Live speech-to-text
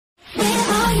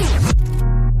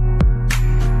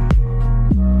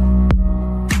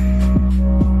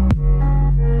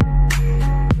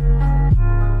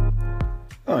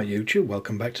Hi YouTube,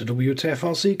 welcome back to Wtf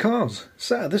Rc Cars.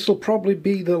 So this will probably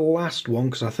be the last one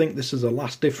because I think this is the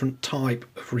last different type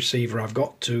of receiver I've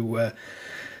got to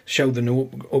show the new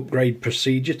upgrade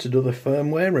procedure to do the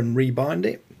firmware and rebind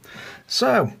it.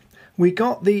 So we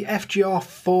got the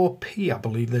FGr4P, I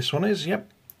believe this one is, yep.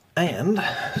 And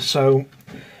so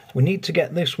we need to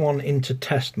get this one into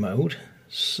test mode,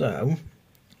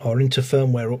 or into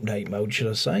firmware update mode should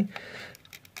I say.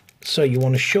 So you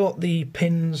want to short the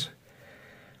pins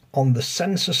on the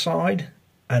sensor side,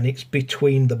 and it's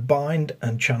between the bind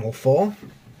and channel 4.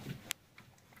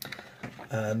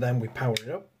 And then we power it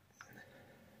up.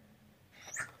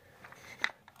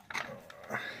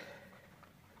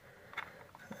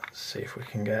 Let's see if we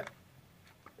can get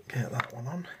that one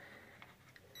on.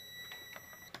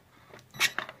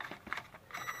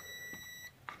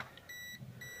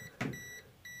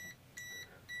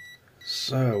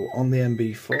 So on the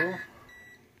nb4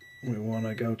 we want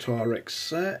to go to RX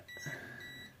set,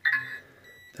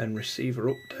 then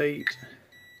receiver update,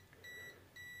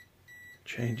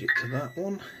 change it to that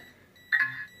one,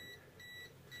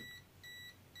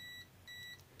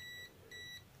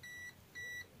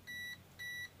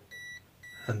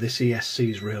 and this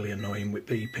ESC is really annoying with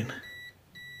beeping.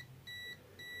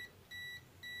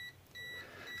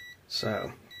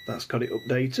 So that's got it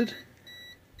updated.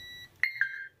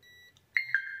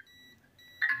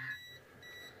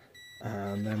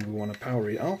 And then we want to power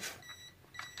it off,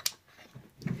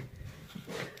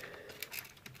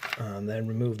 and then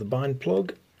remove the bind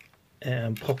plug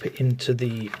and pop it into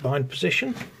the bind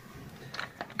position,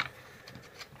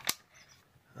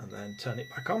 and then turn it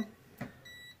back on.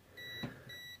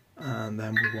 And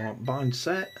then we want bind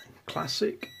set,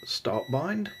 classic, start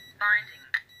bind.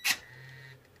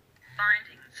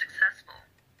 Binding successful.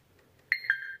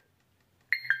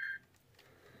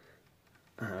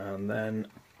 And then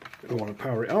we want to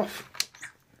power it off.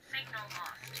 Signal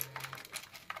lost.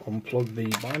 Unplug the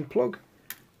bind plug,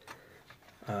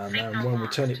 and then when we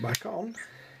turn it back on,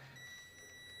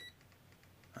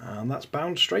 and that's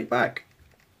bound straight back.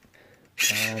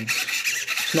 And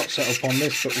it's not set up on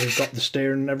this, but we've got the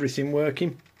steering and everything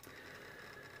working.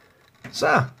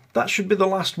 So that should be the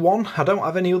last one. I don't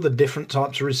have any other different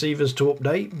types of receivers to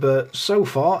update, but so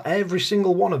far every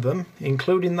single one of them,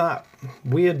 including that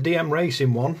weird DM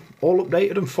Racing one, all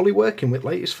updated and fully working with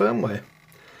latest firmware.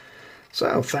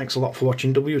 So thanks a lot for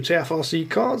watching Wtf Rc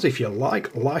Cars. If you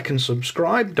like and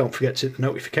subscribe. Don't forget to hit the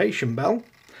notification bell,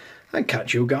 and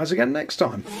catch you guys again next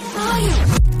time.